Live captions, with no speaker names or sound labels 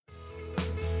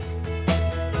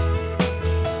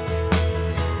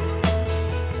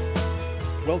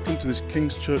Welcome to this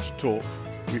King's Church talk.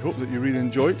 We hope that you really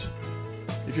enjoy it.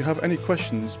 If you have any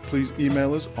questions, please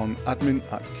email us on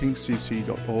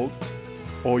admin@kingscc.org,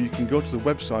 or you can go to the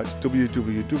website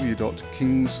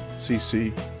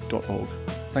www.kingscc.org.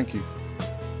 Thank you.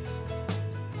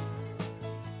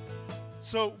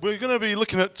 So we're going to be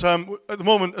looking at the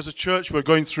moment as a church, we're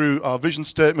going through our vision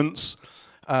statements.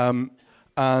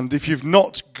 And if you've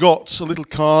not got a little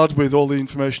card with all the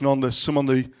information on, there's some on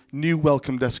the new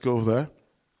welcome desk over there.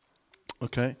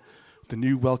 Okay, the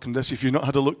new welcome desk. If you've not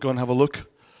had a look, go and have a look.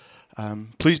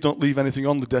 Please don't leave anything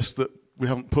on the desk that we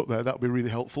haven't put there. That would be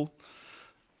really helpful.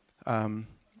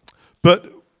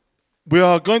 But we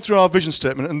are going through our vision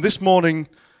statement, and this morning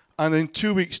and in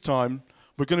 2 weeks' time,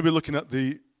 we're going to be looking at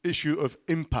the issue of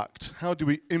impact. How do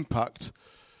we impact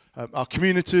our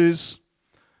communities,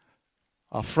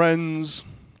 our friends,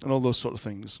 and all those sort of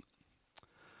things?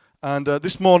 And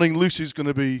this morning, Lucy's going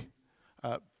to be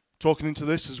talking into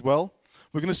this as well.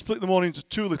 We're going to split the morning into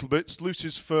two little bits.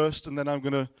 Lucy's first, and then I'm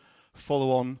going to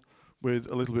follow on with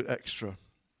a little bit extra.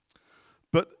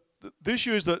 But the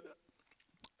issue is that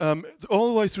all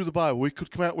the way through the Bible, we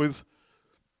could come out with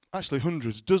actually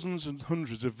hundreds, dozens and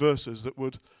hundreds of verses that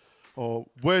would, or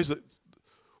ways that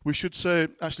we should say,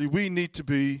 actually, we need to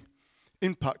be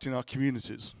impacting our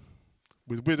communities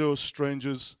with widows,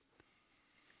 strangers,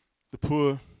 the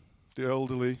poor, the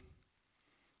elderly,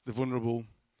 the vulnerable.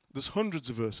 There's hundreds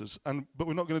of verses, but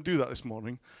we're not going to do that this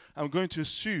morning. I'm going to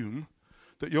assume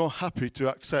that you're happy to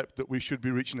accept that we should be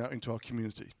reaching out into our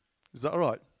community. Is that all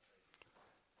right?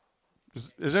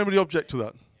 Does anybody object to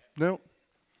that? No?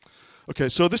 Okay,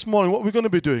 so this morning what we're going to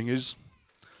be doing is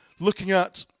looking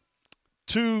at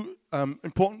two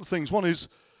important things. One is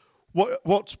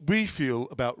what we feel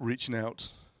about reaching out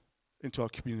into our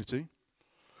community.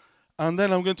 And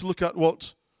then I'm going to look at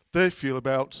what they feel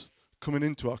about coming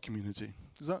into our community.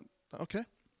 Is that okay?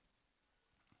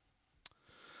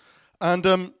 And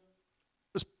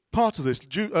as part of this,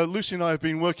 Lucy and I have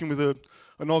been working with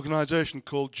an organisation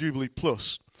called Jubilee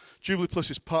Plus. Jubilee Plus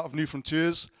is part of New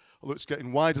Frontiers, although it's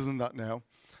getting wider than that now.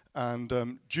 And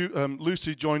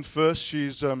Lucy joined first.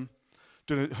 She's has done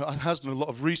a lot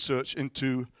of research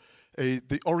into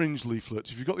the orange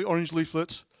leaflet. If you've got the orange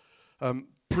leaflet,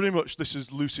 pretty much this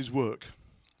is Lucy's work.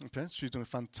 Okay, she's done a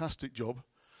fantastic job,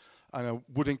 and I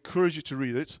would encourage you to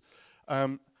read it.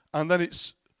 And then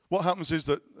what happens is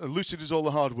that Lucy does all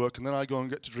the hard work, and then I go and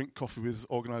get to drink coffee with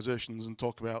organisations and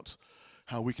talk about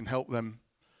how we can help them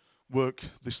work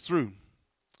this through.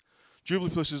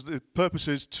 Jubilee Plus the purpose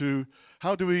is to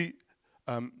how do we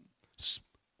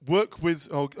work with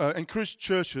or encourage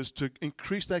churches to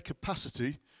increase their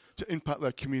capacity to impact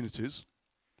their communities,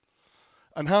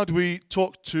 and how do we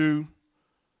talk to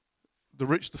the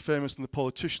rich, the famous, and the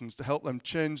politicians to help them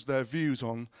change their views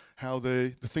on how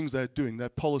the things they're doing, their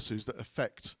policies that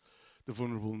affect the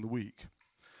vulnerable and the weak.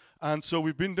 And so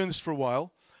we've been doing this for a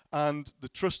while, and the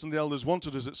trust and the elders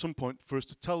wanted us at some point for us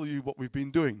to tell you what we've been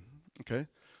doing. Okay,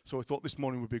 so I thought this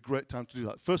morning would be a great time to do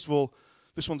that. First of all,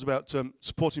 this one's about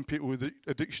supporting people with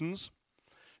addictions.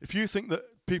 If you think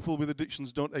that people with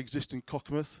addictions don't exist in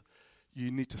Cockermouth,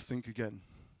 you need to think again.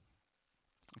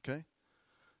 Okay,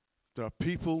 there are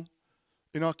people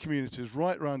in our communities,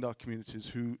 right around our communities,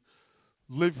 who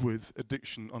live with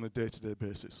addiction on a day-to-day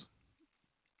basis.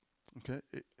 Okay,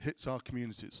 it hits our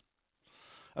communities.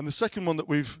 And the second one that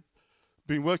we've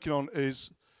been working on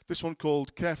is this one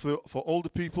called Care for Older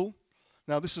People.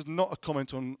 Now, this is not a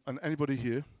comment on anybody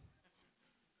here.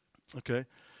 Okay,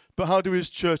 but how do we as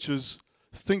churches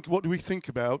think, what do we think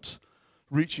about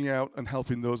reaching out and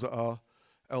helping those that are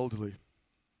elderly?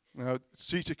 Now,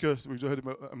 Cetica, we heard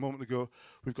a moment ago,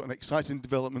 we've got an exciting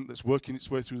development that's working its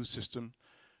way through the system.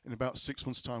 In about 6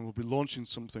 months' time, we'll be launching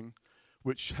something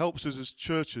which helps us as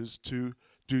churches to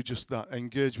do just that,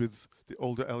 engage with the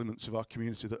older elements of our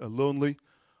community that are lonely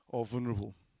or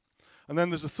vulnerable. And then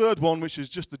there's a third one, which is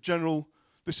just the general,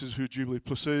 this is who Jubilee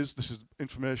Plus is, this is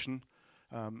information.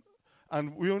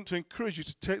 And we want to encourage you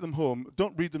to take them home.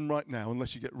 Don't read them right now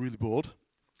unless you get really bored.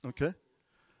 Okay?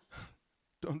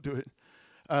 Don't do it.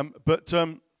 But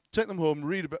take them home,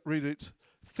 read it,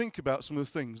 think about some of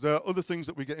the things. There are other things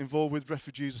that we get involved with,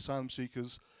 refugees, asylum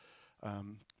seekers,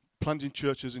 planting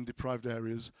churches in deprived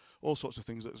areas, all sorts of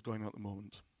things that is going on at the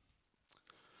moment.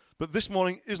 But this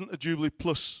morning isn't a Jubilee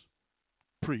Plus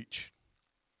preach.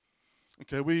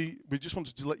 Okay, we just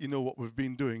wanted to let you know what we've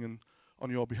been doing and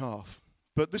on your behalf.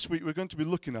 But this week we're going to be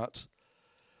looking at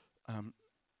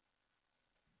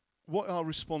what our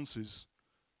responses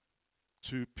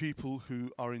to people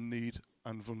who are in need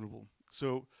and vulnerable.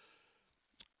 So,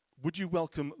 would you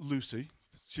welcome Lucy?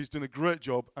 She's done a great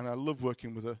job, and I love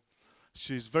working with her.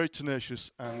 She's very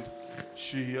tenacious, and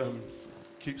she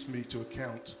keeps me to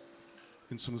account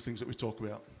in some of the things that we talk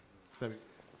about. There we go.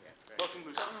 Welcome,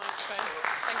 Lucy.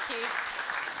 Thank you.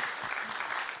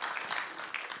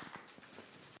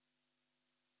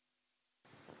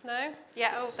 No?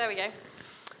 Yeah, oh, there we go.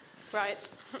 Right.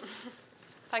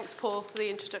 Thanks, Paul, for the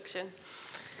introduction.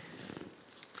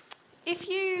 If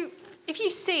you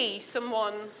see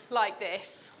someone like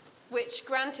this, which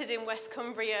granted in West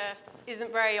Cumbria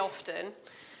isn't very often,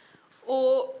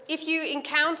 or if you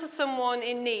encounter someone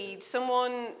in need,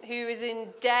 someone who is in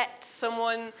debt,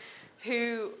 someone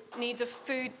who needs a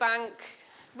food bank,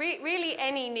 really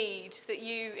any need that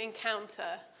you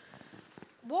encounter,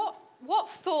 what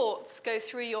thoughts go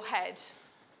through your head?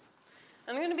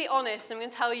 I'm going to be honest, I'm going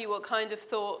to tell you what kind of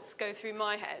thoughts go through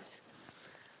my head.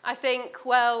 I think,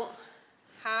 well,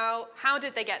 how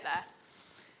did they get there?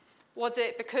 Was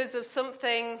it because of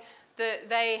something that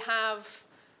they have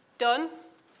done?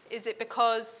 Is it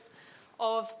because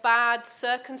of bad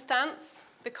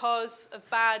circumstance? Because of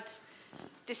bad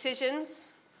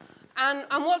decisions? And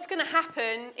what's going to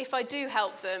happen if I do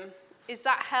help them? Is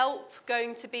that help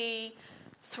going to be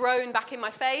thrown back in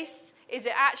my face? Is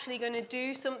it actually going to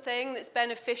do something that's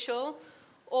beneficial?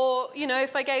 Or,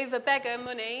 if I gave a beggar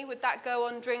money, would that go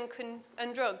on drink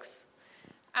and drugs?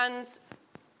 And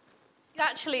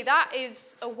actually, that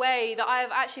is a way that I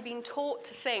have actually been taught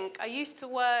to think. I used to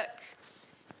work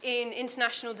in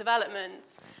international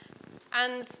development,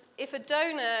 and if a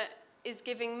donor is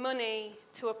giving money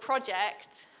to a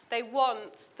project, they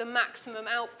want the maximum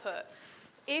output.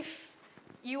 If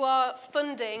you are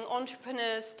funding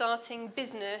entrepreneurs starting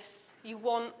business, you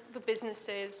want the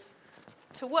businesses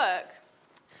to work.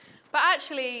 But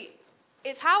actually,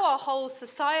 it's how our whole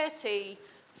society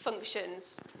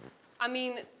functions. I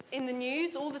mean, in the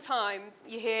news all the time,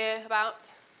 you hear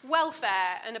about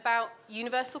welfare and about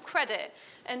universal credit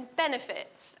and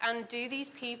benefits, and do these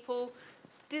people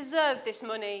deserve this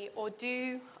money, or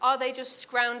are they just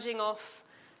scrounging off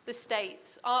the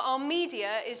state? Our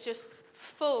media is just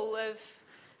full of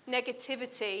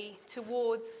negativity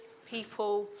towards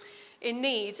people in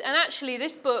need. And actually,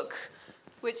 this book,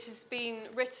 which has been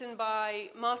written by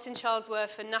Martin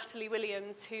Charlesworth and Natalie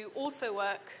Williams, who also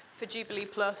work for Jubilee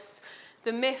Plus,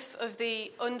 The Myth of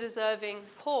the Undeserving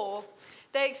Poor,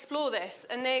 they explore this,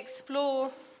 and they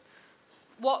explore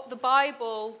what the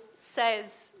Bible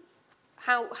says,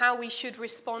 how we should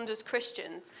respond as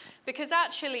Christians. Because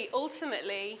actually,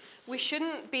 ultimately, we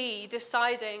shouldn't be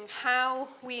deciding how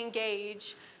we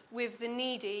engage with the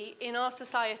needy in our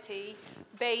society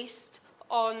based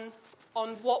on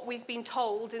what we've been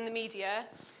told in the media.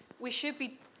 We should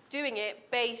be doing it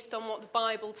based on what the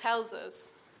Bible tells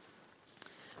us.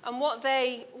 And what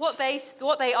they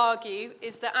argue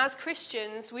is that as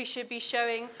Christians, we should be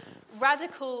showing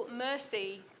radical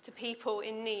mercy to people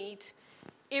in need,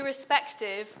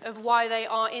 irrespective of why they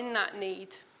are in that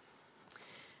need.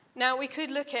 Now, we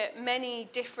could look at many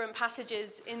different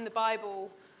passages in the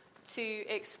Bible to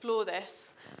explore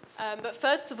this. But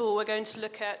first of all, we're going to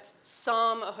look at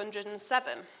Psalm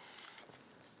 107.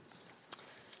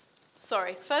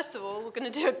 First of all, we're going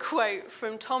to do a quote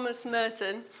from Thomas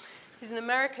Merton. He's an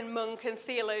American monk and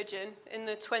theologian in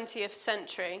the 20th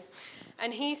century.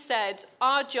 And he said,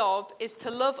 "Our job is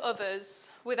to love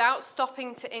others without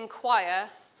stopping to inquire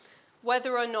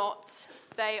whether or not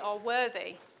they are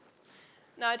worthy."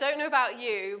 Now, I don't know about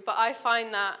you, but I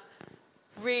find that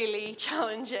really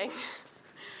challenging.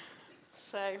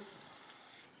 So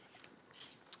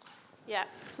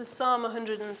Psalm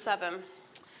 107.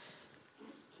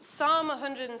 Psalm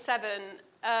 107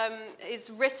 is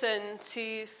written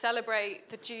to celebrate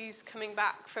the Jews coming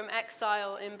back from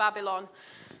exile in Babylon.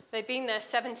 They've been there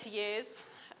 70 years,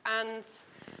 and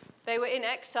they were in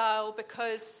exile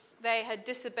because they had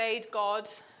disobeyed God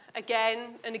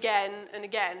again and again and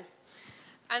again.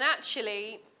 And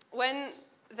actually, when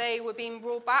they were being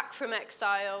brought back from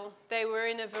exile, they were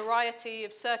in a variety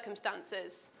of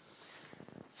circumstances.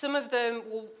 Some of them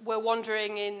were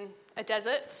wandering in a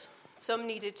desert. Some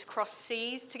needed to cross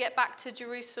seas to get back to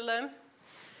Jerusalem.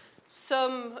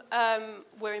 Some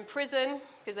were in prison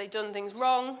because they'd done things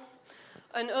wrong.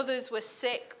 And others were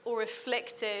sick or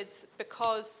afflicted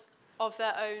because of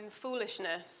their own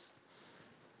foolishness.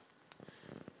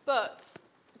 But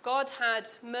God had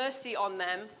mercy on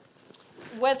them,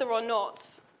 whether or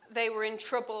not they were in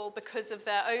trouble because of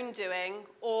their own doing,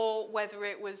 or whether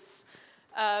it was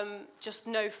just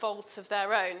no fault of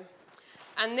their own.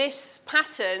 And this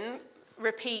pattern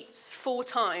repeats 4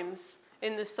 times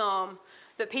in the psalm,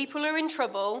 that people are in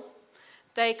trouble,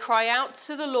 they cry out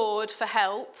to the Lord for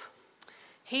help,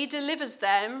 He delivers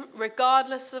them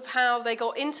regardless of how they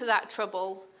got into that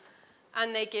trouble,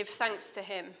 and they give thanks to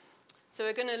him. So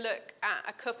we're going to look at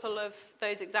a couple of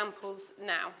those examples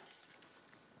now.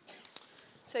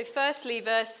 So firstly,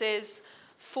 verses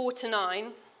 4 to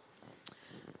 9.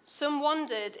 Some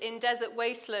wandered in desert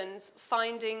wastelands,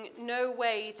 finding no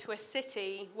way to a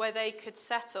city where they could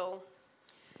settle.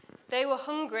 They were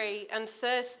hungry and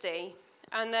thirsty,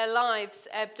 and their lives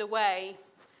ebbed away.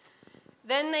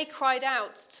 Then they cried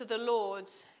out to the Lord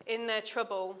in their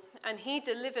trouble, and he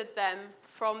delivered them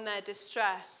from their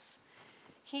distress.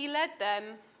 He led them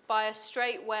by a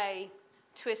straight way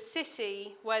to a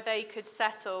city where they could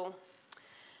settle.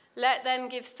 Let them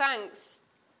give thanks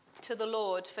to the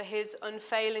Lord for his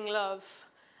unfailing love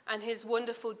and his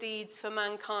wonderful deeds for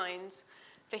mankind,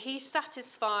 for he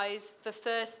satisfies the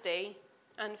thirsty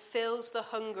and fills the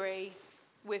hungry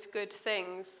with good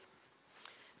things.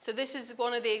 So this is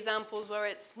one of the examples where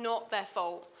it's not their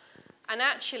fault. And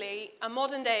actually, a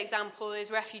modern day example is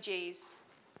refugees.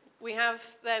 We have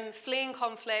them fleeing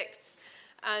conflict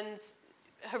and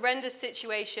horrendous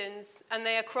situations, and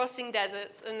they are crossing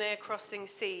deserts and they are crossing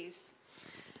seas.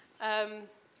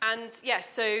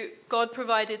 So God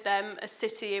provided them a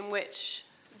city in which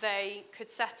they could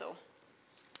settle.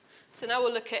 So now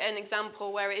we'll look at an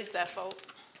example where it is their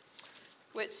fault,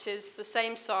 which is the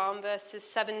same psalm, verses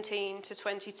 17 to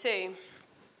 22.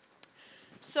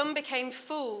 Some became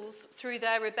fools through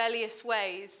their rebellious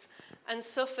ways and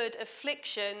suffered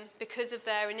affliction because of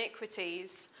their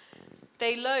iniquities.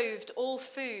 They loathed all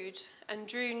food and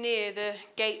drew near the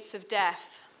gates of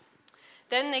death.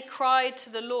 Then they cried to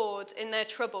the Lord in their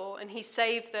trouble, and he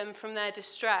saved them from their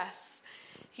distress.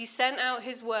 He sent out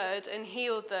his word and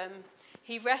healed them.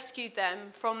 He rescued them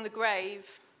from the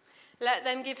grave. Let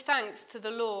them give thanks to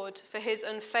the Lord for his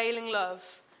unfailing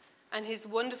love and his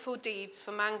wonderful deeds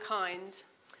for mankind.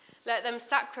 Let them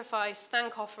sacrifice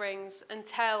thank offerings and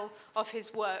tell of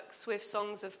his works with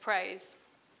songs of praise.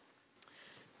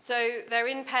 So they're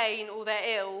in pain or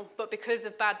they're ill, but because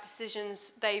of bad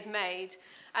decisions they've made.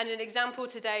 And an example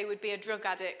today would be a drug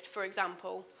addict, for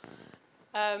example.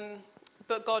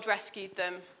 But God rescued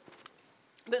them.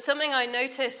 But something I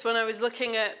noticed when I was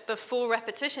looking at the 4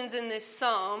 repetitions in this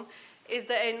psalm is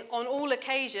that on all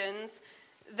occasions,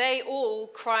 they all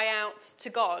cry out to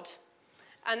God.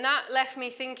 And that left me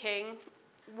thinking,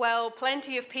 well,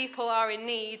 plenty of people are in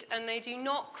need and they do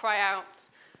not cry out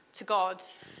to God.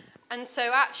 And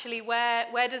so actually,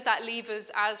 where does that leave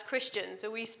us as Christians?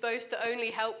 Are we supposed to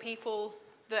only help people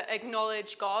that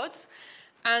acknowledge God?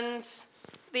 And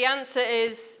the answer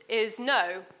is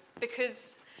no,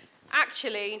 because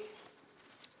actually,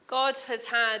 God has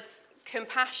had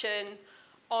compassion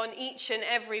on each and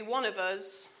every one of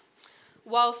us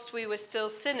whilst we were still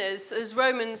sinners. As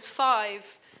Romans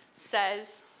 5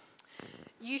 says,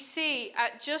 you see,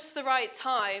 at just the right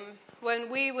time, when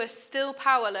we were still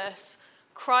powerless,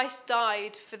 Christ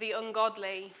died for the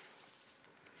ungodly.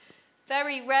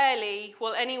 Very rarely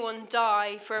will anyone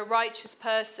die for a righteous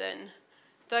person,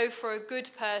 though for a good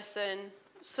person,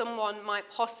 someone might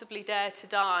possibly dare to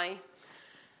die.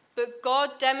 But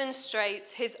God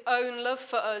demonstrates his own love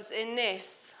for us in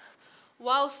this.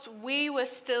 Whilst we were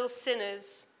still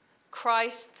sinners,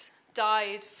 Christ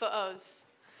died for us.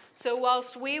 So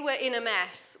whilst we were in a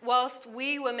mess, whilst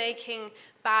we were making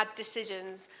bad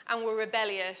decisions and were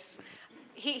rebellious,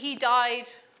 he died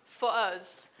for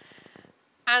us.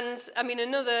 And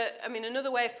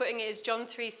another way of putting it is John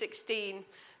 3:16,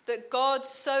 that God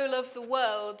so loved the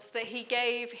world that he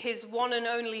gave his one and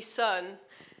only Son,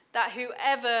 that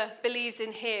whoever believes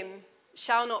in him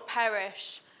shall not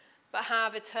perish, but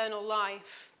have eternal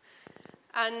life.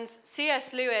 And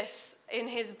C.S. Lewis, in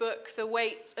his book, The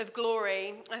Weight of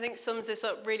Glory, I think sums this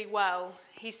up really well.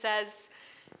 He says,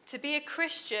 to be a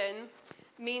Christian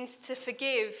means to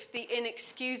forgive the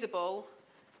inexcusable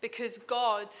because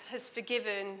God has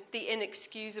forgiven the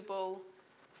inexcusable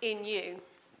in you.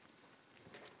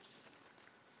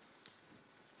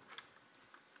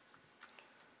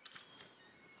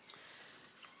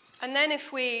 And then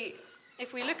if we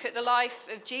look at the life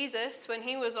of Jesus when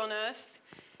he was on earth,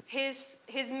 his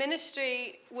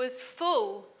ministry was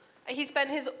full. He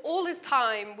spent all his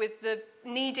time with the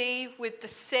needy, with the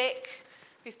sick.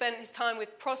 He spent his time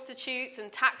with prostitutes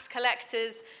and tax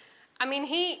collectors. I mean,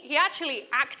 he actually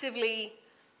actively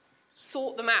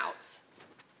sought them out.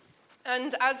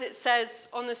 And as it says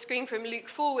on the screen from Luke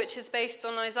 4, which is based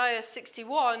on Isaiah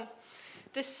 61,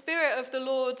 the Spirit of the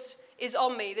Lord is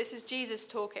on me. This is Jesus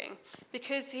talking.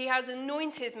 Because he has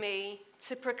anointed me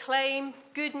to proclaim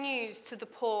good news to the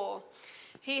poor.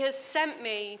 He has sent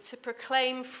me to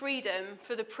proclaim freedom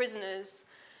for the prisoners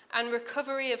and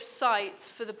recovery of sight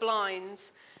for the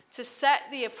blind, to set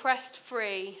the oppressed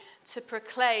free, to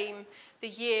proclaim the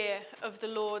year of the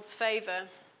Lord's favour.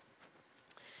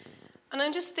 And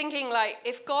I'm just thinking, like,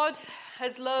 if God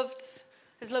has loved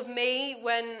me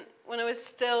when I was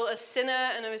still a sinner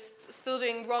and I was still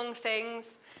doing wrong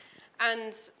things,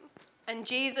 and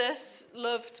Jesus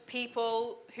loved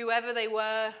people, whoever they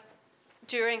were,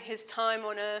 during his time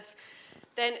on earth,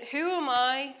 then who am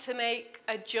I to make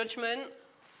a judgment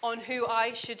on who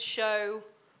I should show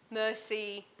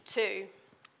mercy to?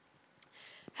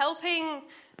 Helping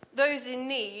those in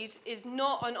need is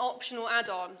not an optional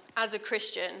add-on as a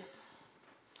Christian.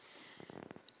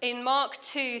 In Mark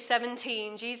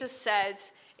 2:17, Jesus said,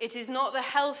 "It is not the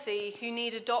healthy who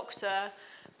need a doctor,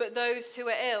 but those who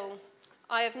are ill.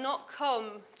 I have not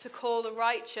come to call the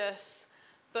righteous,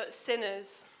 but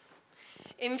sinners."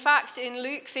 In fact, in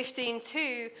Luke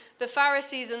 15:2, the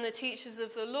Pharisees and the teachers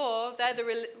of the law, they're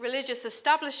the religious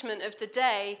establishment of the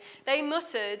day, they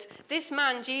muttered, "This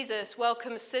man Jesus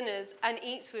welcomes sinners and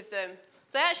eats with them."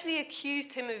 They actually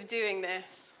accused him of doing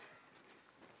this.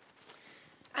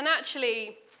 And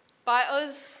actually, by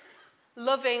us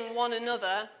loving one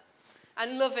another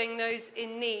and loving those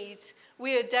in need,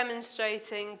 we are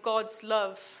demonstrating God's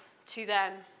love to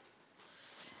them.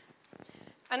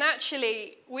 And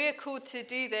actually, we are called to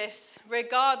do this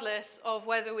regardless of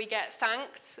whether we get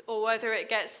thanked or whether it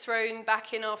gets thrown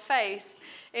back in our face.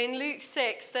 In Luke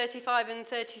 6:35 and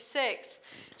 36,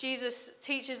 Jesus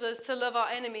teaches us to love our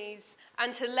enemies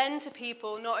and to lend to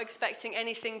people not expecting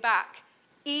anything back,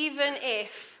 even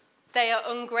if they are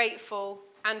ungrateful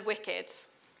and wicked.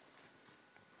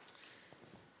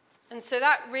 And so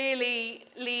that really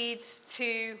leads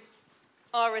to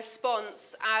our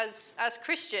response as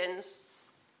Christians.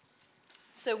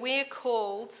 So we are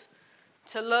called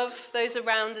to love those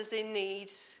around us in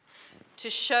need, to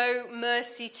show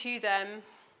mercy to them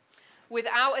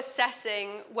without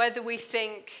assessing whether we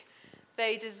think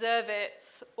they deserve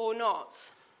it or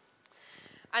not.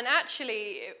 And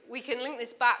actually, we can link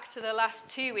this back to the last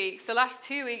 2 weeks. The last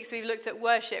 2 weeks we've looked at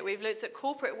worship. We've looked at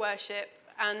corporate worship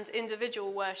and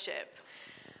individual worship.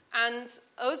 And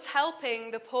us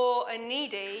helping the poor and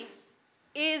needy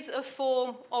is a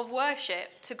form of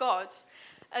worship to God.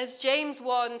 As James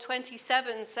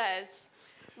 1:27 says,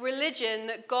 religion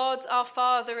that God our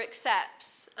Father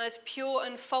accepts as pure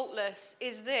and faultless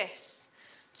is this: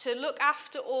 to look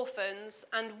after orphans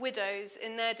and widows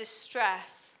in their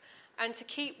distress, and to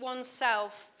keep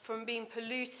oneself from being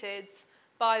polluted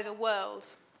by the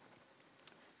world.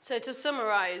 So to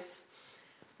summarize,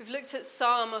 we've looked at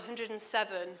Psalm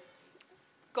 107.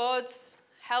 God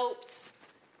helped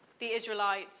the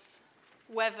Israelites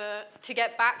whether to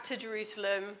get back to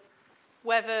Jerusalem,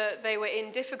 whether they were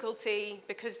in difficulty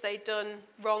because they'd done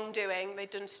wrongdoing, they'd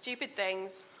done stupid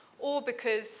things, or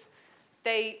because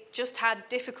they just had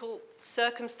difficult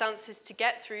circumstances to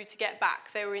get through to get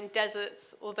back. They were in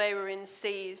deserts or they were in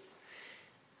seas.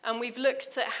 And we've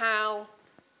looked at how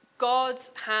God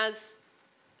has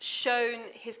shown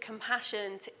his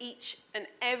compassion to each and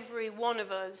every one of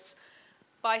us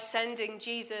by sending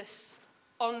Jesus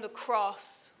on the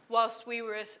cross whilst we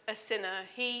were a sinner.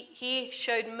 He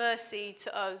showed mercy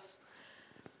to us.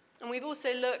 And we've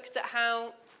also looked at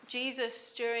how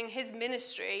Jesus, during his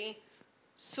ministry,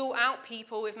 sought out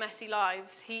people with messy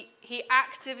lives. He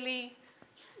actively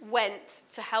went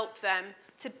to help them,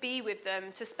 to be with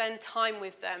them, to spend time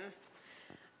with them.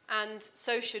 And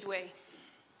so should we.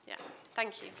 Yeah,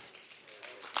 thank you.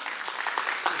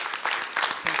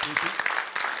 Thank you.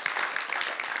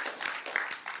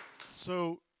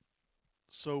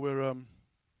 So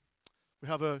we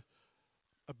have a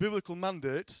biblical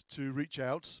mandate to reach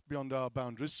out beyond our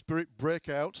boundaries. Spirit break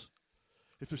out.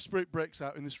 If the Spirit breaks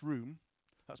out in this room,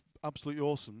 that's absolutely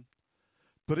awesome.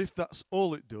 But if that's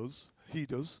all it does, he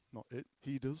does, not it,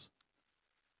 he does.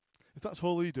 If that's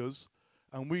all he does,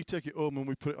 and we take it home and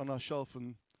we put it on our shelf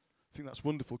and think that's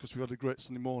wonderful because we've had a great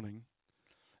Sunday morning,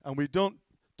 and we don't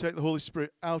take the Holy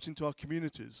Spirit out into our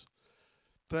communities,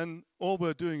 then all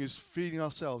we're doing is feeding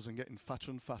ourselves and getting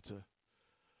fatter and fatter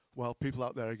while people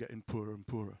out there are getting poorer and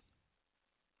poorer.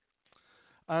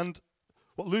 And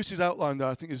what Lucy's outlined there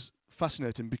I think is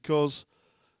fascinating, because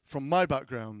from my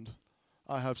background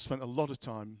I have spent a lot of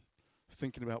time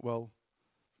thinking about, well,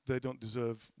 they don't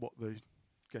deserve what they're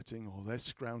getting, or they're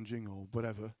scrounging, or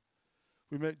whatever.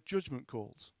 We make judgment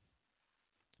calls.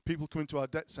 People come into our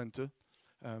debt centre,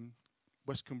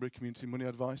 West Cumbria Community Money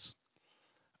Advice,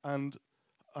 and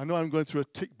I know I'm going through a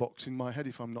tick box in my head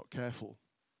if I'm not careful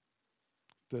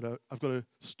that I've got to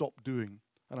stop doing.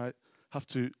 And I have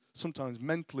to sometimes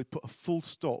mentally put a full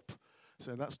stop,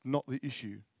 saying that's not the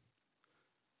issue.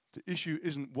 The issue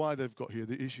isn't why they've got here.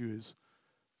 The issue is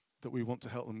that we want to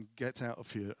help them get out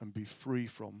of here and be free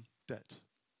from debt.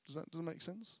 Does that make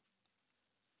sense?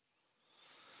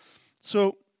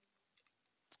 So,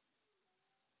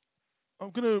 I'm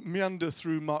going to meander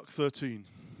through Mark 13.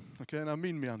 Okay, and I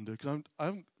mean meander because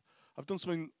I've done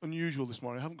something unusual this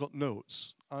morning. I haven't got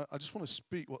notes. I just want to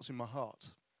speak what's in my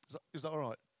heart. Is that all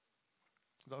right?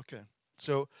 Is that okay?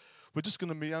 So, we're just going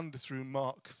to meander through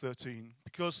Mark 13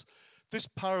 because this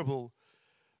parable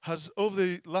has, over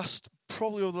the last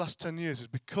 10 years, has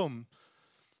become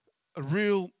a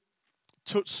real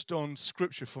touchstone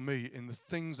scripture for me in the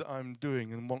things that I'm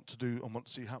doing and want to do and want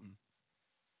to see happen.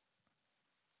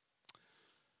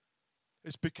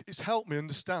 It's helped me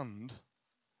understand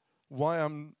why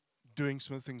I'm doing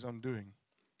some of the things I'm doing.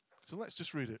 So let's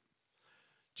just read it.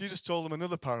 Jesus told them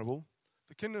another parable.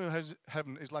 The kingdom of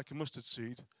heaven is like a mustard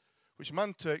seed, which a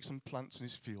man takes and plants in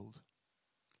his field.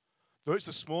 Though it's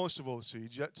the smallest of all the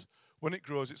seeds, yet when it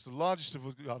grows, it's the largest of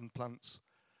the garden plants,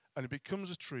 and it becomes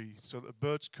a tree so that the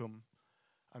birds come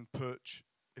and perch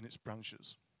in its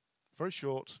branches. Very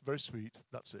short, very sweet,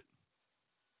 that's it.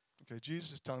 Okay,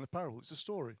 Jesus is telling a parable. It's a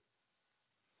story.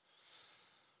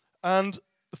 And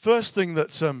the first thing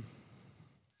that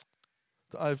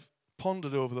I've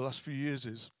pondered over the last few years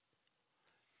is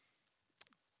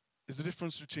the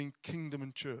difference between kingdom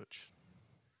and church.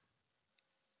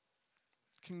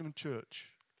 Kingdom and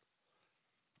church.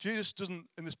 Jesus doesn't,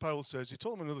 in this parable says, he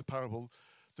told them another parable,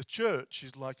 the church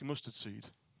is like a mustard seed.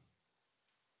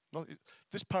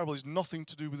 This parable is nothing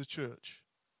to do with the church.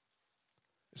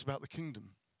 It's about the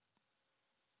kingdom.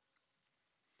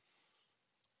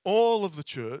 All of the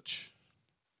church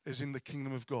is in the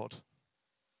kingdom of God.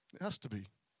 It has to be.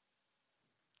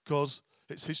 Because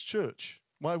it's his church.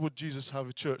 Why would Jesus have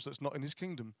a church that's not in his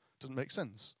kingdom? Doesn't make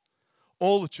sense.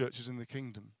 All the church is in the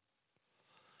kingdom.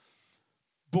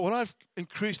 But what I've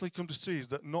increasingly come to see is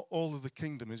that not all of the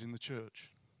kingdom is in the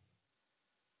church.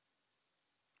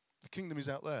 The kingdom is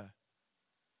out there.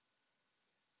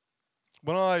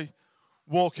 When I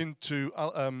walk into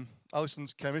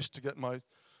Alison's chemist to get my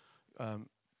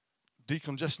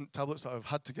decongestant tablets that I've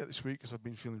had to get this week because I've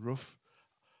been feeling rough.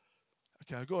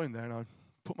 Okay, I go in there and I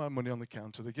put my money on the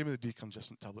counter. They give me the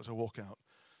decongestant tablets. I walk out.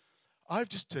 I've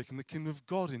just taken the kingdom of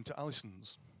God into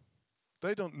Alison's.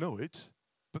 They don't know it,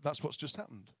 but that's what's just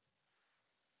happened.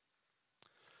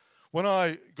 When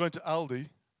I go into Aldi,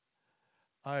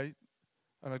 I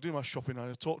do my shopping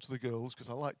and I talk to the girls because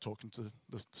I like talking to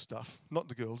the staff. Not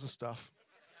the girls, the staff.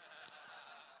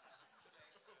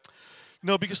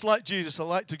 No, because like Jesus, I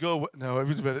like to go. No,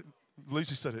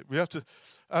 Lucy said it. We have to.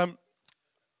 I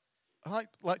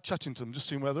like chatting to them, just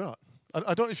seeing where they're at.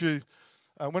 I don't know if you.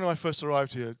 When I first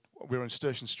arrived here, we were on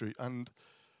Station Street, and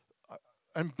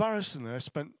embarrassingly, I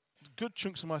spent good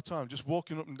chunks of my time just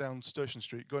walking up and down Station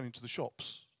Street, going into the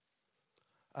shops,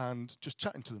 and just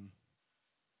chatting to them,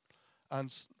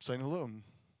 and saying hello, and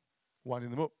winding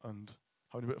them up, and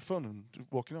having a bit of fun, and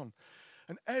walking on.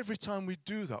 And every time we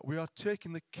do that, we are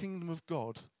taking the kingdom of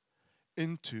God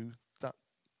into that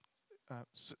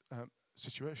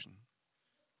situation.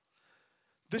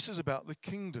 This is about the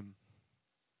kingdom.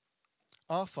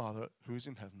 Our Father, who is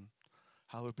in heaven,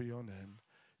 hallowed be your name.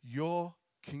 Your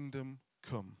kingdom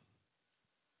come.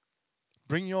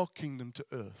 Bring your kingdom to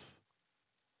earth.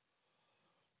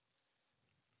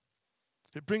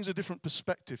 It brings a different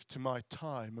perspective to my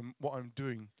time and what I'm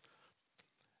doing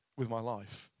with my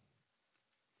life.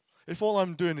 If all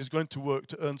I'm doing is going to work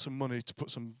to earn some money, to put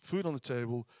some food on the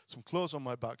table, some clothes on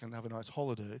my back and have a nice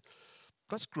holiday,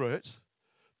 that's great,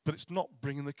 but it's not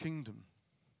bringing the kingdom.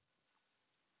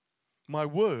 My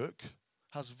work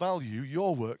has value,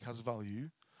 your work has value,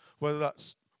 whether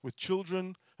that's with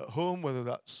children at home, whether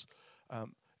that's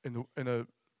in a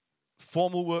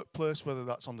formal workplace, whether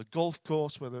that's on the golf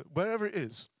course, wherever it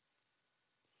is.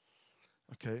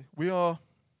 Okay, we are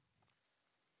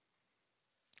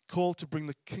called to bring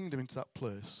the kingdom into that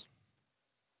place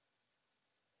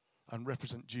and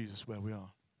represent Jesus where we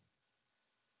are.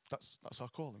 That's our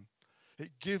calling.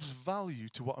 It gives value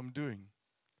to what I'm doing.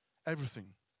 Everything.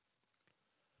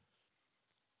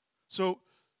 So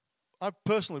I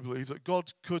personally believe that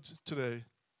God could today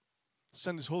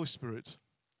send his Holy Spirit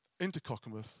into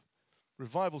Cockermouth,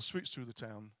 revival sweeps through the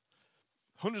town,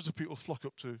 hundreds of people flock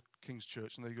up to King's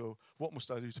Church and they go, what must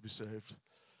I do to be saved?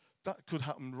 That could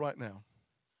happen right now.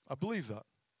 I believe that.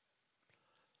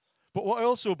 But what I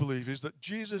also believe is that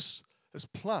Jesus'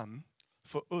 plan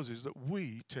for us is that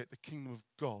we take the kingdom of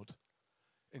God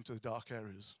into the dark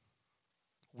areas.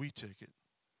 We take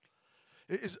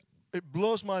it. It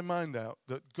blows my mind out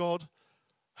that God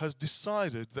has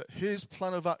decided that his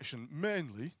plan of action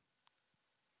mainly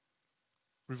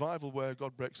revival where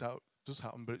God breaks out does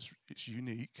happen, but it's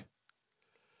unique.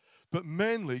 But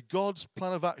mainly, God's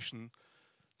plan of action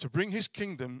to bring his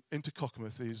kingdom into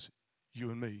Cockermouth is you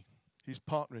and me. He's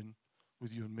partnering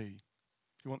with you and me.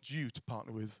 He wants you to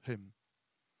partner with him.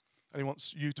 And he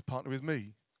wants you to partner with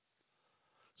me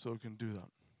so we can do that.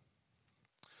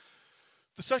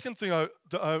 The second thing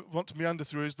that I want to meander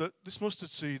through is that this mustard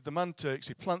seed, the man takes,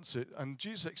 he plants it, and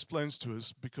Jesus explains to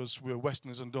us, because we're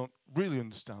Westerners and don't really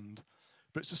understand,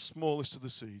 but it's the smallest of the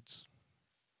seeds.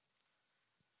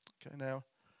 Okay, now,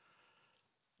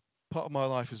 part of my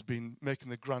life has been making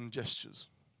the grand gestures,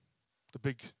 the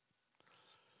big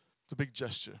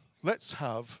gesture. Let's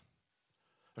have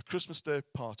a Christmas Day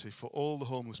party for all the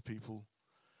homeless people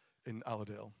in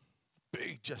Allerdale.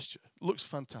 Big gesture. Looks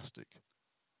fantastic.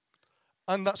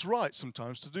 And that's right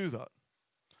sometimes to do that.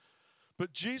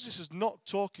 But Jesus is not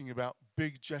talking about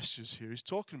big gestures here. He's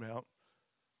talking about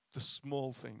the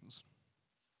small things.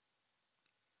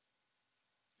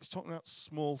 He's talking about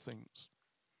small things.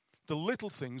 The little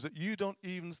things that you don't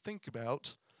even think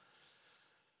about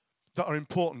that are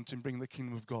important in bringing the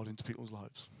kingdom of God into people's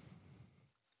lives.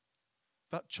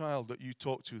 That child that you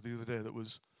talked to the other day that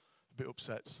was a bit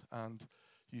upset, and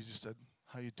you just said,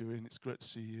 "How you doing? It's great to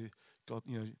see you. God,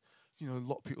 you know, a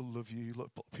lot of people love you. A lot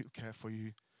of people care for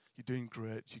you. You're doing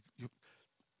great."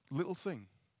 Little thing.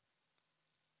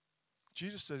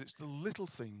 Jesus says it's the little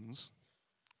things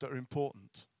that are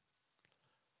important.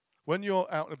 When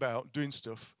you're out and about doing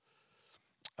stuff,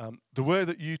 the way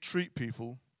that you treat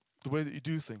people, the way that you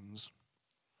do things,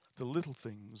 the little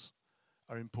things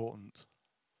are important.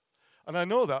 And I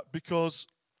know that because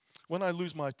when I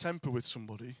lose my temper with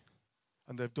somebody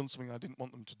and they've done something I didn't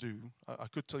want them to do, I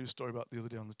could tell you a story about the other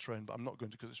day on the train, but I'm not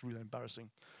going to because it's really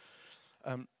embarrassing.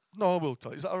 No, I will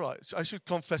tell you. Is that all right? I should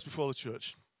confess before the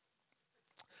church.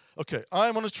 Okay,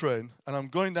 I'm on a train and I'm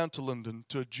going down to London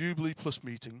to a Jubilee Plus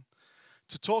meeting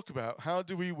to talk about how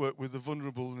do we work with the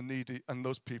vulnerable and the needy and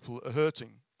those people that are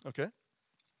hurting. Okay?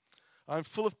 I'm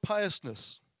full of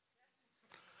piousness.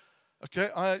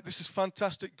 Okay, this is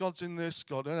fantastic. God's in this.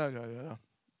 God, no.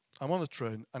 I'm on a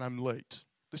train and I'm late.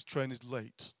 This train is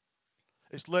late.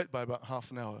 It's late by about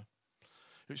half an hour,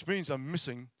 which means I'm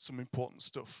missing some important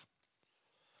stuff.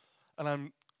 And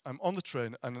I'm on the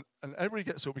train and everybody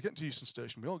gets up. We get to Euston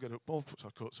Station. We all get up, all put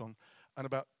our coats on. And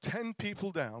about 10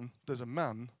 people down, there's a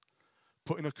man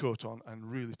putting a coat on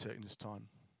and really taking his time.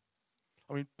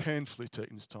 I mean, painfully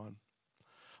taking his time.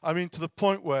 I mean, to the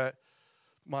point where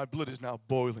my blood is now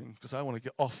boiling because I want to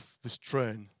get off this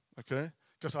train, okay?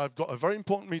 Because I've got a very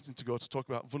important meeting to go to talk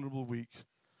about vulnerable, weak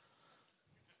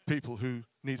people who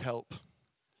need help.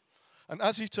 And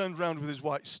as he turned round with his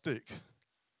white stick,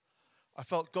 I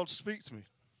felt God speak to me.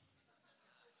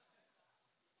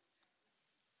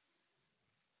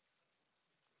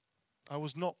 I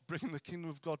was not bringing the kingdom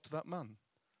of God to that man.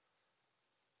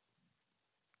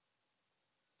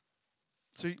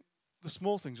 See, the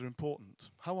small things are important.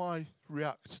 How I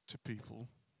react to people,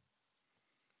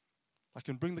 I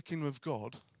can bring the kingdom of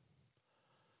God,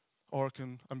 or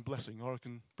I'm blessing, or I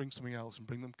can bring something else and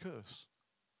bring them curse.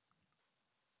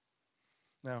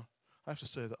 Now, I have to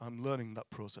say that I'm learning that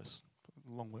process,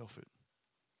 a long way off it.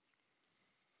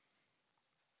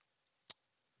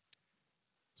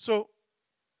 So,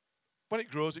 when it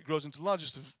grows into the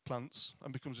largest of plants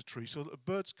and becomes a tree, so that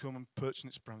the birds come and perch in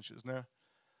its branches. Now,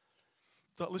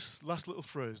 that last little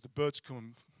phrase, the birds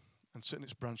come and sit in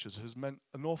its branches, has meant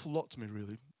an awful lot to me,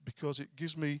 really, because it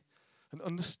gives me an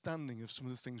understanding of some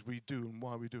of the things we do and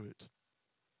why we do it.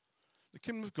 The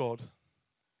kingdom of God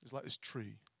is like this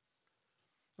tree.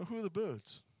 Now, who are the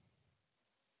birds?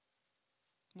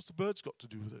 What's the birds got to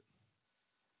do with it?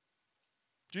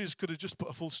 Jesus could have just put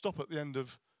a full stop at the end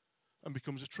of and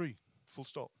becomes a tree. Full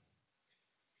stop.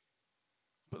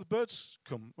 But the birds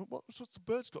come. What's the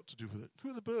birds got to do with it? Who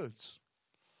are the birds?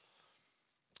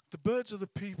 The birds are the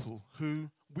people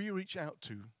who we reach out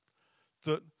to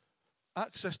that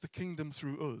access the kingdom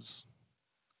through us,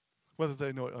 whether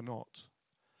they know it or not,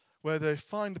 where they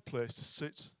find a place to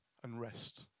sit and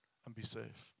rest and be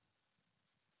safe.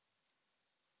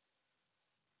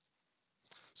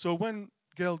 So when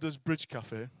Gail does Bridge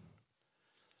Cafe,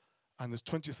 and there's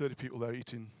 20 or 30 people there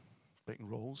eating bacon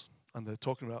rolls, and they're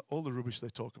talking about all the rubbish they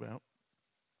talk about.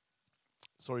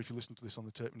 Sorry if you listen to this on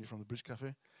the tape when you're from the Bridge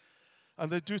Cafe.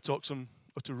 And they do talk some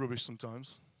utter rubbish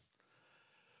sometimes.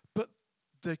 But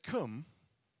they come,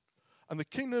 and the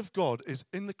kingdom of God is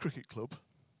in the cricket club,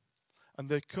 and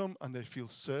they come and they feel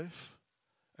safe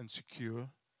and secure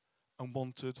and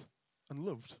wanted and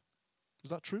loved.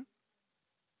 Is that true?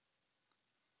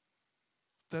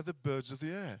 They're the birds of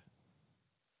the air.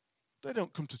 They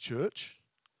don't come to church.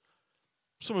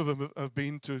 Some of them have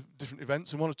been to different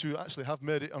events, and one or two actually have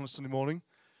made it on a Sunday morning.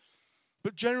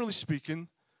 But generally speaking,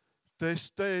 they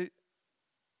stay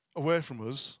away from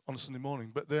us on a Sunday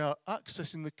morning, but they are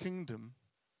accessing the kingdom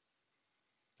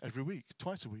every week,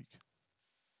 twice a week.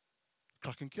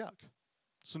 Crack and Kyak,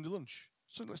 Sunday lunch.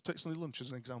 So let's take Sunday lunch as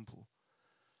an example.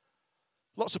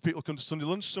 Lots of people come to Sunday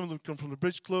lunch. Some of them come from the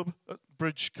Bridge Club,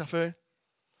 Bridge Cafe.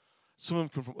 Some of them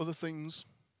come from other things.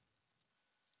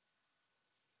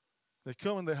 They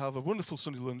come and they have a wonderful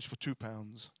Sunday lunch for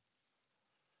 £2.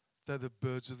 They're the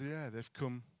birds of the air. They've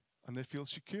come and they feel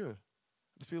secure.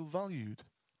 They feel valued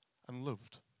and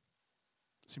loved.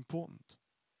 It's important.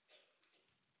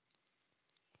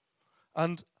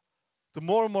 And the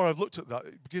more and more I've looked at that,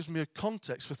 it gives me a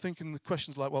context for thinking the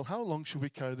questions like, well, how long should we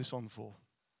carry this on for?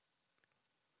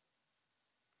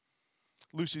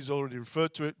 Lucy's already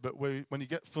referred to it, but when you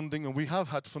get funding, and we have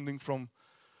had funding from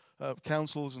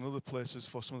councils and other places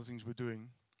for some of the things we're doing,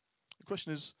 the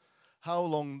question is, how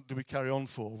long do we carry on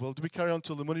for? Well, do we carry on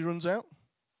until the money runs out?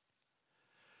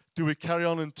 Do we carry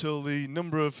on until the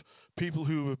number of people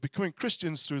who are becoming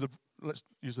Christians through let's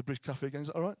use the Bridge Cafe again, is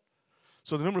that all right?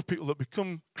 So the number of people that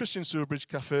become Christians through a Bridge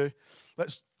Cafe,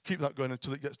 let's keep that going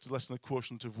until it gets to less than a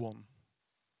quotient of one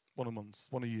a month,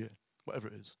 one a year, whatever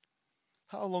it is.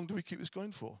 How long do we keep this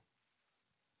going for?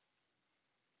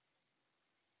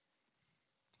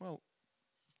 Well,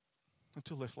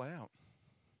 until they fly out.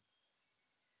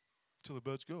 Until the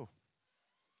birds go.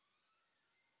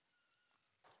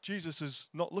 Jesus is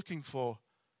not looking for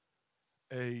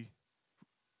a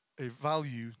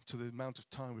value to the amount of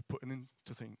time we're putting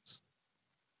into things.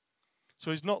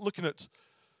 So he's not looking at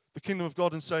the kingdom of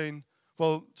God and saying,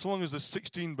 well, so long as there's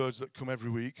 16 birds that come every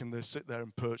week and they sit there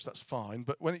and perch, that's fine.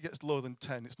 But when it gets lower than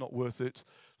 10, it's not worth it.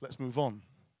 Let's move on.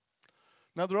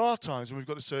 Now, there are times when we've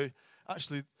got to say,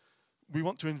 actually, we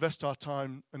want to invest our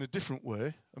time in a different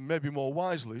way and maybe more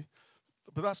wisely,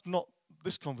 but that's not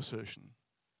this conversation.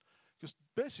 Because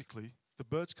basically, the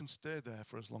birds can stay there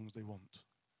for as long as they want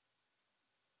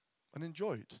and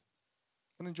enjoy it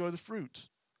and enjoy the fruit,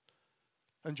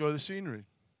 enjoy the scenery,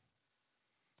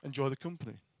 enjoy the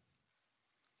company.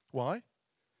 Why?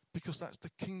 Because that's the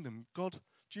kingdom.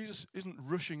 Jesus isn't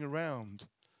rushing around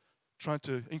trying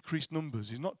to increase numbers.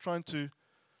 He's not trying to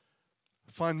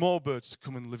find more birds to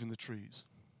come and live in the trees.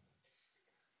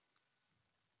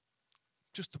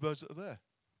 Just the birds that are there.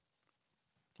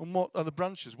 And what are the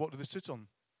branches? What do they sit on?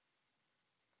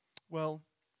 Well,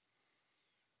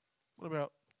 what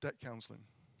about debt counselling?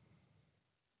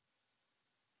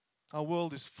 Our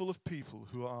world is full of people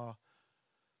who are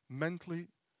mentally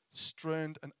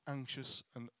strained and anxious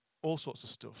and all sorts of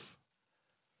stuff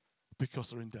because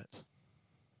they're in debt.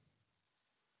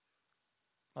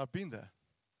 I've been there.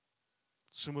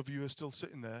 Some of you are still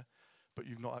sitting there, but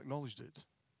you've not acknowledged it.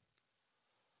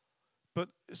 But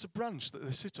it's a branch that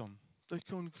they sit on. They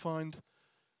come and find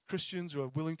Christians who are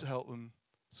willing to help them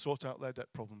sort out their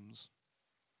debt problems,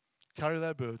 carry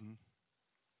their burden,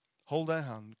 hold their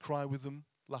hand, cry with them,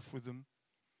 laugh with them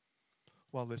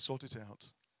while they sort it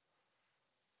out.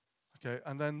 Okay,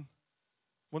 and then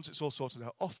once it's all sorted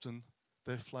out, often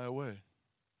they fly away.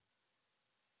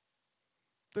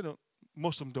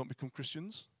 Most of them don't become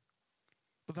Christians,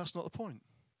 but that's not the point.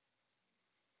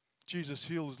 Jesus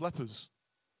heals lepers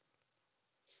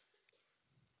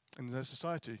in their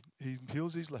society. He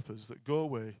heals these lepers that go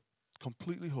away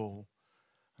completely whole,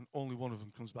 and only one of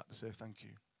them comes back to say thank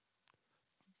you.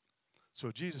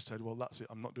 So Jesus said, well, that's it,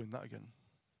 I'm not doing that again.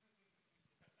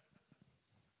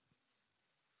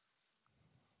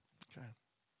 Okay.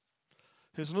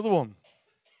 Here's another one.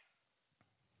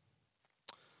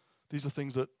 These are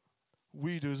things that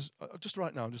we do just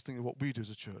right now, I'm just thinking of what we do as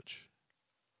a church.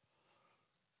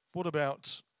 What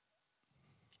about,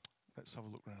 let's have a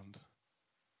look round.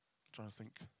 I'm trying to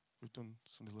think. We've done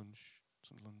Sunday lunch.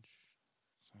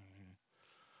 Do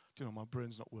you know, my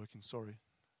brain's not working, sorry.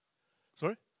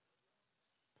 Sorry?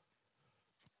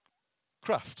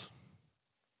 Craft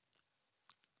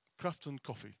and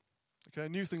coffee. Okay, a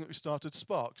new thing that we started,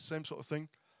 Spark, same sort of thing.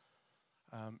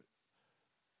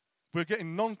 We're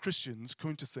getting non-Christians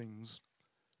coming to things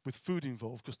with food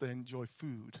involved because they enjoy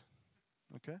food,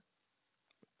 okay?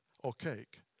 Or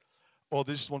cake. Or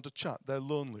they just want to chat, they're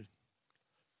lonely.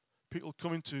 People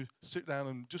coming to sit down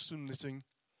and just some knitting,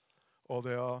 or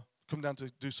they are come down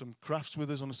to do some crafts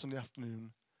with us on a Sunday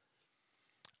afternoon.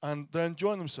 And they're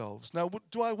enjoying themselves. Now,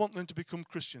 do I want them to become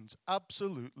Christians?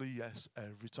 Absolutely yes,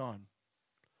 every time.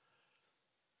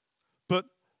 But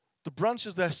the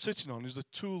branches they're sitting on is the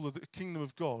tool of the kingdom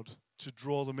of God to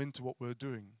draw them into what we're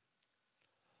doing.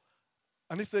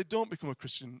 And if they don't become a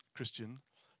Christian,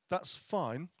 that's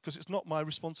fine, because it's not my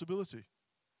responsibility.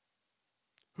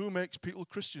 Who makes people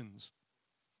Christians?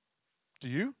 Do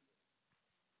you?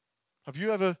 Have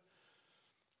you ever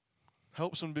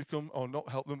helped someone become, or not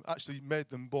helped them, actually made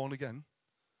them born again?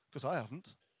 Because I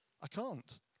haven't. I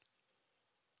can't.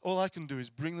 All I can do is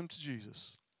bring them to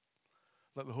Jesus.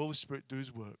 Let the Holy Spirit do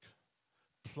his work.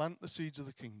 Plant the seeds of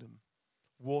the kingdom.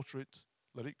 Water it.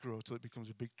 Let it grow till it becomes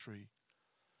a big tree.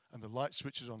 And the light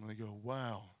switches on and they go,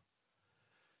 wow,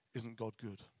 isn't God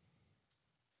good?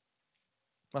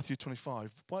 Matthew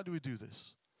 25. Why do we do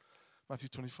this? Matthew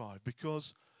 25.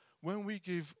 Because when we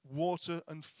give water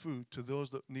and food to those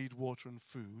that need water and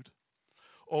food,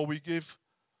 or we give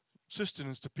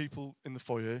sustenance to people in the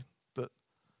foyer that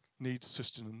need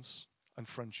sustenance and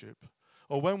friendship,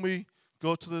 or when we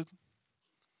go to the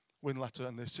Windlatter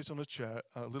and they sit on a chair,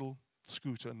 a little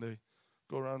scooter, and they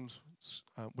go around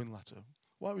Windlatter.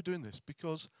 Why are we doing this?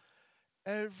 Because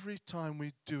every time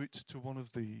we do it to one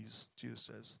of these, Jesus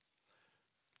says,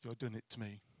 you're doing it to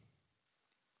me.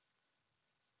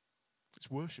 It's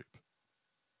worship.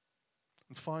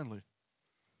 And finally,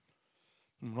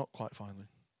 not quite finally,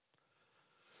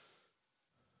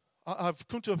 I've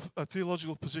come to a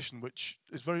theological position which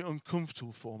is very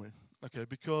uncomfortable for me, okay,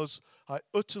 because I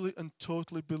utterly and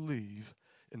totally believe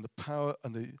in the power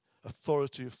and the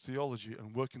authority of theology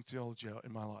and working theology out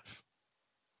in my life.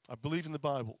 I believe in the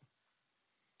Bible,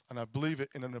 and I believe it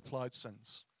in an applied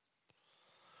sense.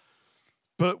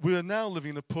 But we are now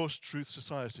living in a post-truth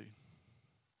society.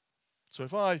 So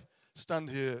if I stand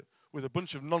here with a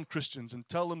bunch of non-Christians and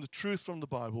tell them the truth from the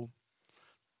Bible,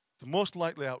 the most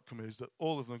likely outcome is that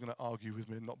all of them are going to argue with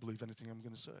me and not believe anything I'm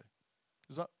going to say.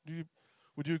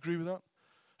 Would you agree with that?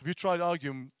 Have you tried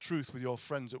arguing truth with your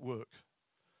friends at work?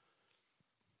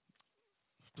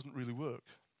 It doesn't really work.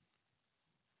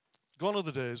 Gone are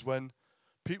the days when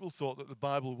people thought that the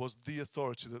Bible was the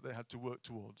authority that they had to work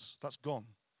towards. That's gone.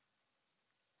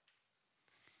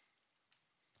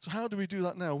 So how do we do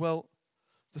that now? Well,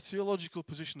 the theological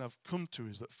position I've come to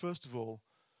is that, first of all,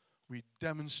 we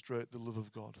demonstrate the love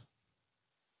of God.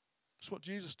 That's what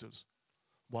Jesus does.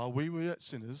 While we were yet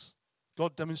sinners,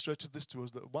 God demonstrated this to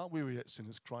us, that while we were yet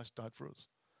sinners, Christ died for us.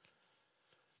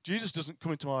 Jesus doesn't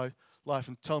come into my life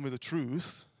and tell me the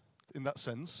truth in that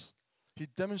sense. He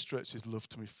demonstrates his love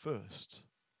to me first.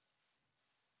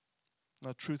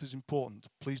 Now, truth is important.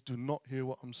 Please do not hear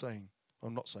what I'm saying.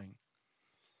 I'm not saying.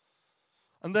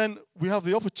 And then we have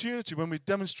the opportunity, when we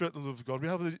demonstrate the love of God, we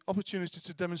have the opportunity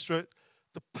to demonstrate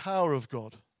the power of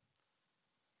God.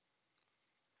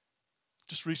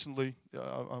 Just recently,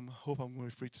 I hope I'm going to be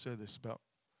free to say this about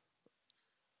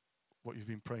what you've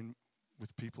been praying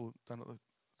with people down at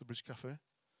the Bridge Cafe.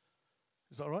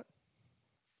 Is that all right?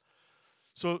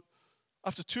 So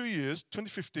after 2 years,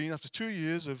 2015, after 2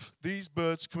 years of these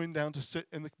birds coming down to sit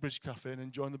in the Bridge Cafe and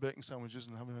enjoying the bacon sandwiches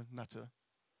and having a natter,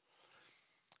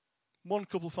 one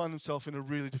couple find themselves in a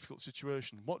really difficult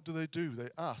situation. What do? They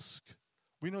ask,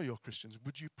 we know you're Christians,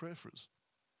 would you pray for us?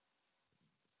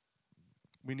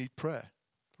 We need prayer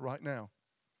right now.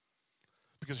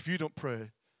 Because if you don't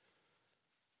pray,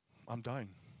 I'm dying.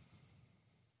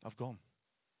 I've gone.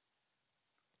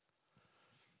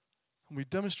 And we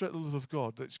demonstrate the love of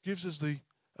God. That gives us the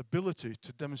ability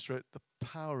to demonstrate the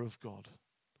power of God.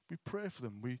 We pray for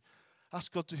them. We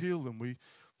ask God to heal them. We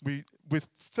with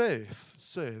faith,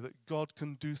 say that God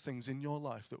can do things in your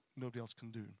life that nobody else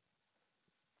can do.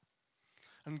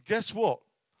 And guess what?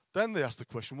 Then they ask the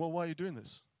question, well, why are you doing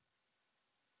this?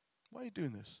 Why are you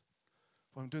doing this?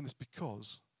 Well, I'm doing this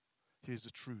because here's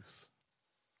the truth.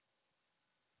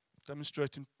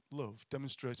 Demonstrating love,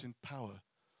 demonstrating power,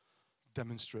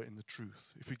 demonstrating the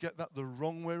truth. If we get that the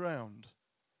wrong way around,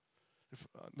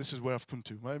 this is where I've come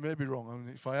to. I may be wrong. I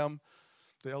mean, if I am,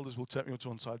 the elders will take me up to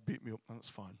one side, beat me up, and that's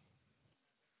fine.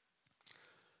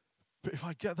 But if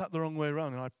I get that the wrong way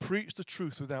around and I preach the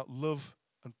truth without love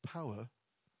and power,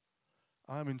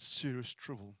 I'm in serious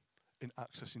trouble in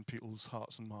accessing people's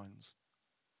hearts and minds.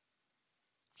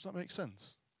 Does that make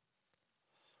sense?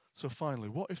 So finally,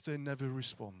 what if they never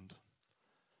respond?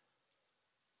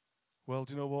 Well,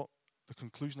 do you know what? The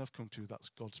conclusion I've come to, that's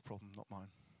God's problem, not mine.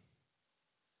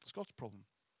 It's God's problem.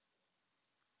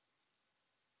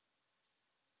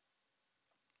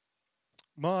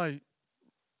 My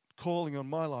calling on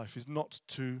my life is not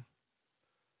to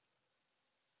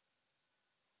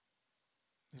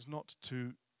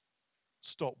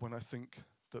stop when I think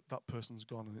that that person's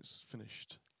gone and it's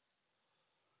finished.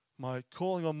 My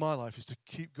calling on my life is to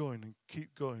keep going and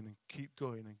keep going and keep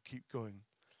going and keep going.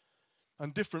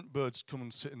 And different birds come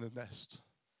and sit in the nest,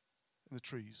 in the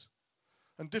trees.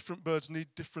 And different birds need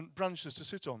different branches to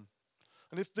sit on.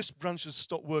 And if this branch has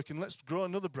stopped working, let's grow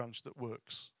another branch that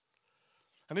works.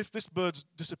 And if this bird's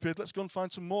disappeared, let's go and find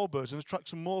some more birds and attract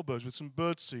some more birds with some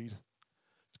bird seed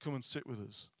to come and sit with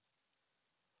us.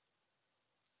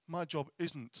 My job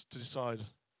isn't to decide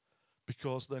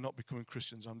because they're not becoming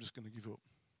Christians, I'm just going to give up.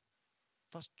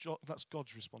 That's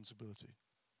God's responsibility.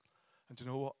 And do you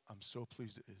know what? I'm so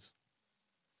pleased it is.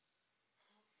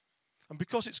 And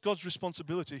because it's God's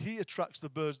responsibility, he attracts the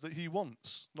birds that he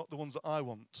wants, not the ones that I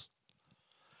want.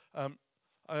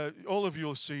 All of you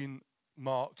have seen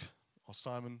Mark or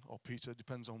Simon or Peter,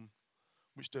 depends on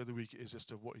which day of the week it is as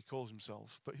to what he calls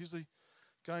himself. But he's the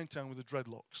guy in town with the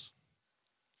dreadlocks.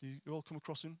 You all come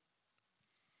across him?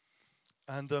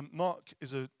 And Mark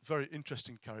is a very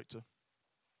interesting character.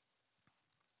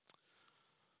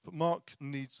 But Mark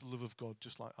needs the love of God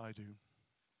just like I do.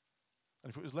 And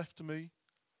if it was left to me,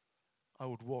 I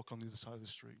would walk on the other side of the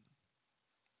street.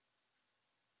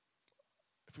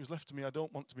 If it was left to me, I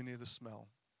don't want to be near the smell.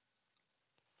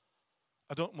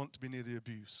 I don't want to be near the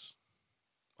abuse.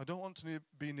 I don't want to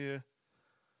be near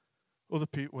other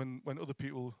people when other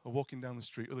people are walking down the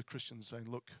street, other Christians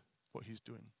saying, look what he's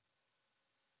doing.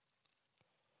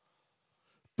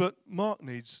 But Mark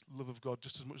needs the love of God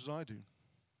just as much as I do,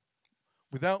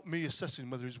 without me assessing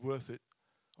whether it's worth it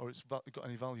or it's got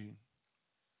any value.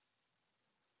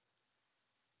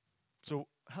 So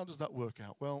how does that work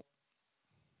out? Well,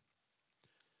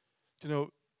 do you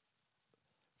know,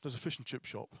 there's a fish and chip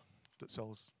shop that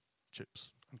sells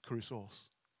chips and curry sauce.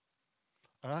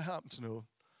 And I happen to know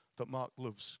that Mark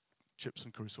loves chips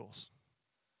and curry sauce.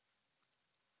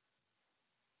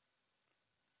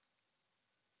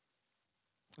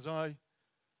 As I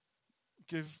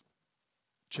give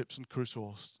chips and curry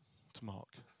sauce to Mark,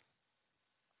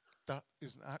 that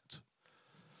is an act.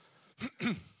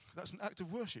 That's an act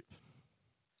of worship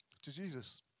to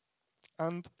Jesus.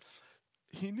 And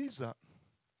he needs that.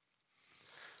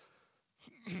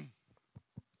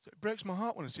 So it breaks my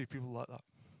heart when I see people like that.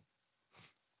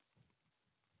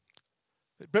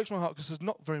 It breaks my heart because there's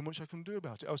not very much I can do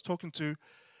about it. I was talking to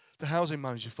the housing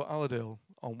manager for Allerdale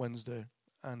on Wednesday,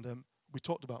 and we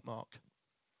talked about Mark.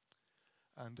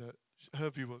 And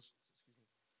her view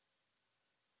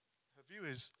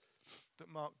is that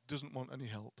Mark doesn't want any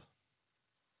help.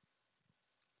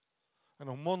 And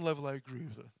on one level, I agree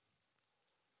with her.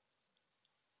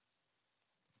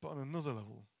 But on another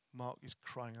level, Mark is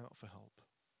crying out for help.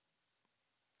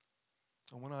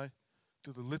 And when I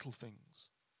do the little things,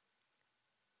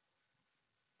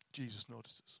 Jesus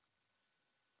notices.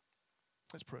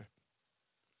 Let's pray.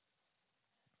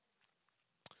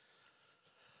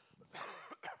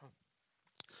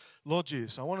 Lord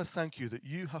Jesus, I want to thank you that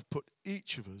you have put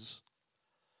each of us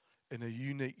in a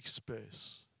unique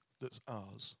space that's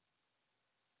ours,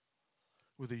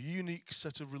 with a unique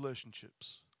set of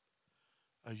relationships,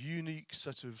 a unique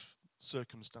set of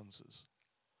circumstances,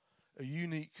 a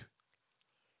unique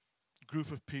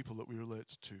group of people that we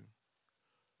relate to,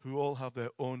 who all have their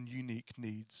own unique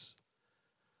needs.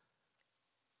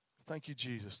 Thank you,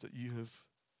 Jesus, that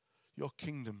your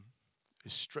kingdom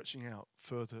is stretching out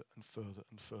further and further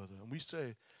and further. And we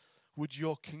say, would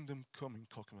your kingdom come in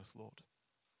Cockermouth, Lord?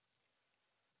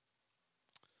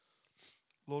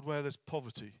 Lord, where there's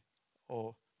poverty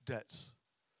or debt,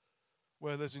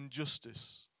 where there's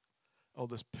injustice or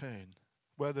there's pain,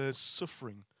 where there's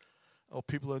suffering or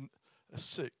people are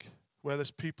sick, where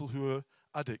there's people who are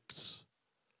addicts,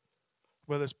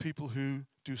 where there's people who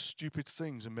do stupid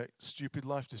things and make stupid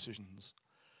life decisions,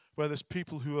 where there's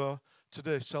people who are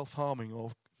today self-harming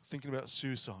or thinking about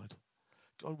suicide.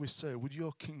 God, we say, would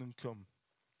your kingdom come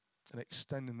and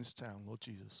extend in this town, Lord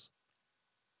Jesus?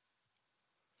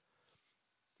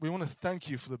 We want to thank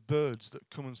you for the birds that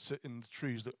come and sit in the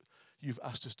trees that you've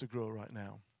asked us to grow right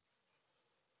now.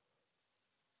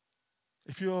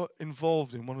 If you're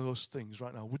involved in one of those things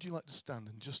right now, would you like to stand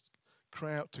and just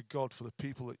cry out to God for the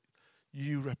people that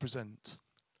you represent?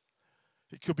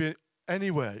 It could be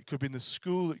anywhere. It could be in the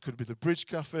school. It could be the Bridge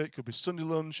Cafe. It could be Sunday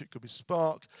lunch. It could be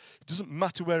Spark. It doesn't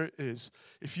matter where it is.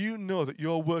 If you know that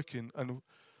you're working and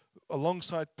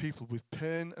alongside people with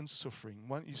pain and suffering,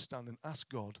 why don't you stand and ask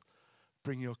God,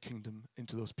 bring your kingdom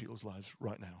into those people's lives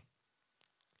right now?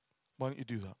 Why don't you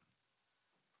do that?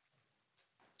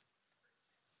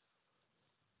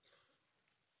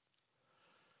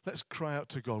 Let's cry out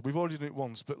to God. We've already done it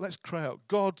once, but let's cry out,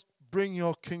 God, bring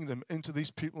your kingdom into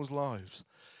these people's lives.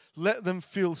 Let them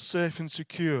feel safe and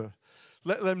secure.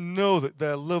 Let them know that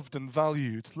they're loved and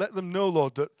valued. Let them know,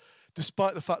 Lord, that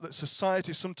despite the fact that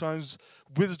society sometimes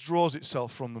withdraws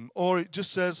itself from them, or it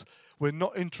just says, we're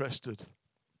not interested.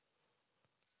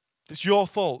 It's your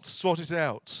fault. Sort it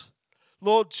out.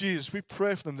 Lord Jesus, we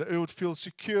pray for them that they would feel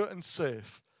secure and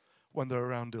safe when they're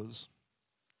around us.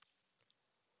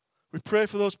 We pray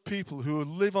for those people who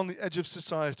live on the edge of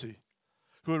society,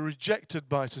 who are rejected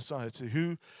by society,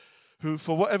 who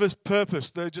for whatever purpose,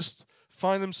 they just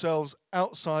find themselves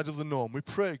outside of the norm. We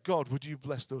pray, God, would you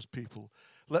bless those people?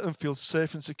 Let them feel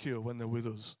safe and secure when they're with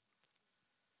us.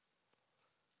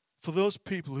 For those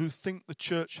people who think the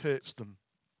church hates them,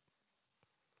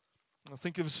 I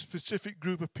think of a specific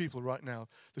group of people right now.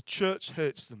 The church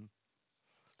hates them.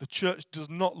 The church does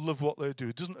not love what they do.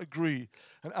 It doesn't agree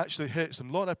and actually hates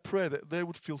them. Lord, I pray that they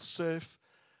would feel safe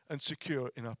and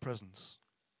secure in our presence.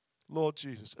 Lord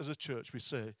Jesus, as a church we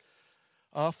say,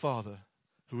 Our Father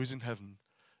who is in heaven,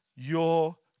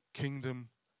 your kingdom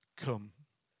come.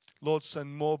 Lord,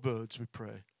 send more birds, we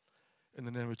pray. In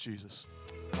the name of Jesus.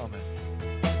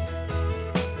 Amen.